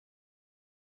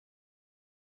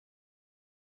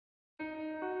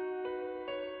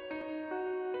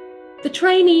The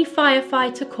Trainee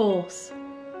Firefighter Course.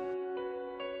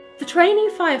 The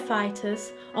trainee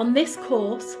firefighters on this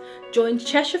course joined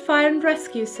Cheshire Fire and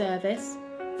Rescue Service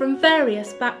from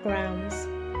various backgrounds,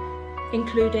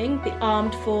 including the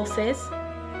armed forces,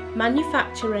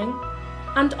 manufacturing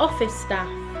and office staff.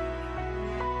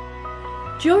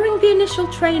 During the initial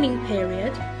training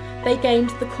period, they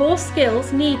gained the core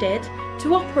skills needed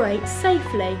to operate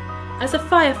safely as a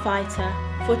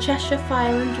firefighter for Cheshire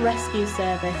Fire and Rescue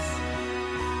Service.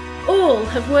 All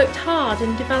have worked hard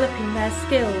in developing their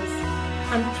skills,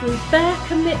 and through their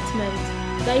commitment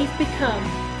they've become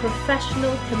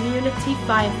professional community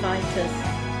firefighters.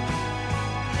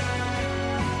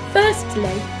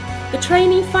 Firstly, the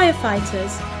trainee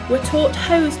firefighters were taught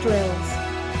hose drills,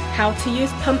 how to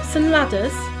use pumps and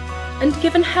ladders, and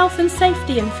given health and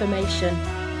safety information.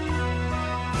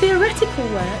 Theoretical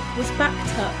work was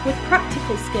backed up with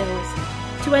practical skills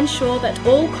to ensure that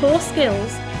all core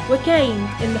skills were gained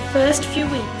in the first few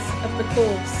weeks of the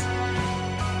course.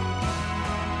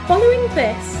 Following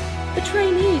this, the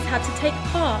trainees had to take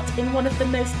part in one of the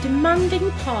most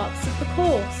demanding parts of the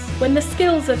course, when the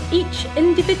skills of each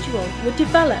individual were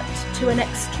developed to an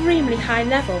extremely high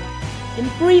level in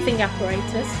breathing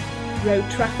apparatus, road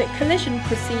traffic collision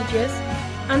procedures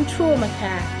and trauma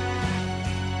care.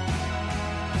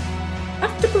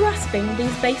 After grasping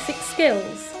these basic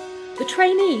skills, the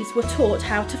trainees were taught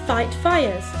how to fight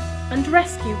fires and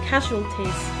rescue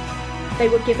casualties. They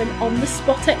were given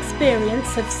on-the-spot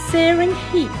experience of searing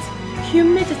heat,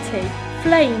 humidity,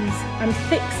 flames and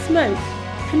thick smoke,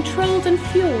 controlled and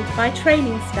fuelled by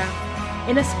training staff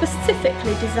in a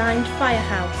specifically designed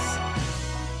firehouse.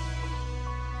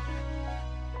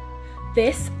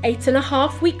 This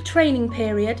 8.5-week training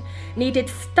period needed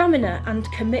stamina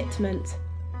and commitment.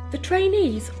 The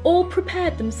trainees all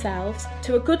prepared themselves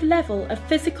to a good level of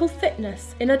physical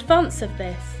fitness in advance of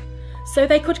this, so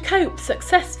they could cope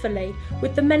successfully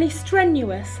with the many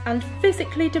strenuous and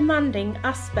physically demanding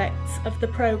aspects of the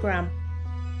programme.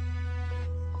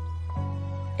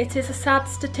 It is a sad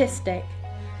statistic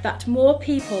that more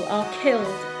people are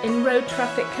killed in road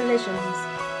traffic collisions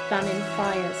than in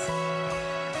fires.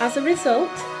 As a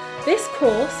result, this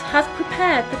course has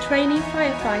prepared the trainee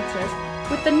firefighters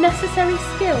with the necessary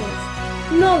skills,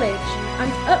 knowledge and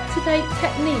up-to-date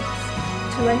techniques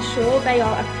to ensure they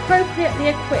are appropriately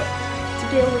equipped to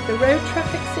deal with the road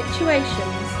traffic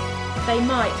situations they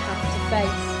might have to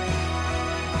face.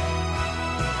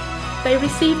 They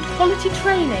received quality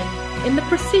training in the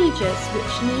procedures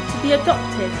which need to be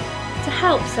adopted to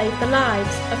help save the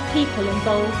lives of people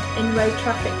involved in road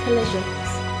traffic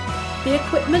collisions. The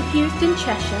equipment used in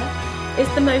Cheshire is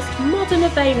the most modern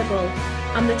available,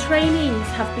 and the trainees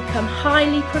have become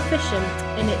highly proficient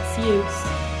in its use.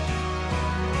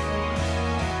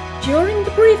 During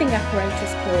the breathing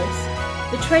apparatus course,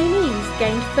 the trainees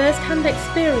gained first-hand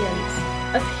experience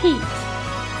of heat,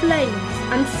 flames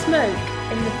and smoke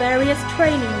in the various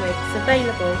training rigs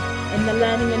available in the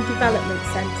Learning and Development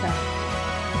Centre.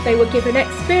 They were given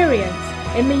experience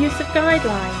in the use of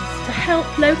guidelines to help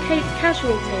locate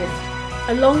casualties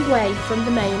a long way from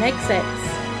the main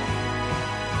exits.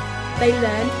 They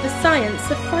learned the science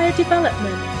of fire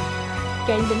development,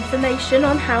 gained information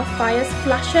on how fires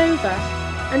flash over,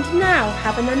 and now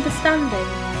have an understanding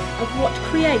of what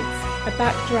creates a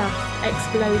backdraft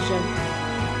explosion.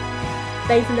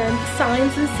 They've learned the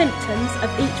signs and symptoms of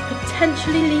each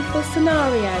potentially lethal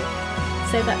scenario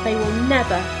so that they will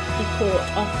never be caught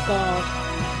off guard.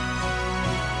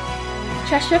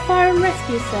 Cheshire Fire and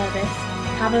Rescue Service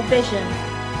have a vision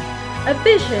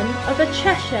of a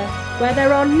Cheshire where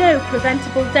there are no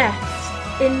preventable deaths,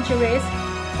 injuries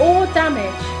or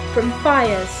damage from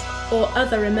fires or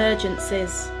other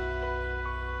emergencies.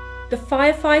 The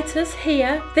firefighters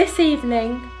here this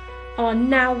evening are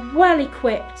now well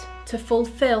equipped to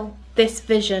fulfil this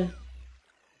vision.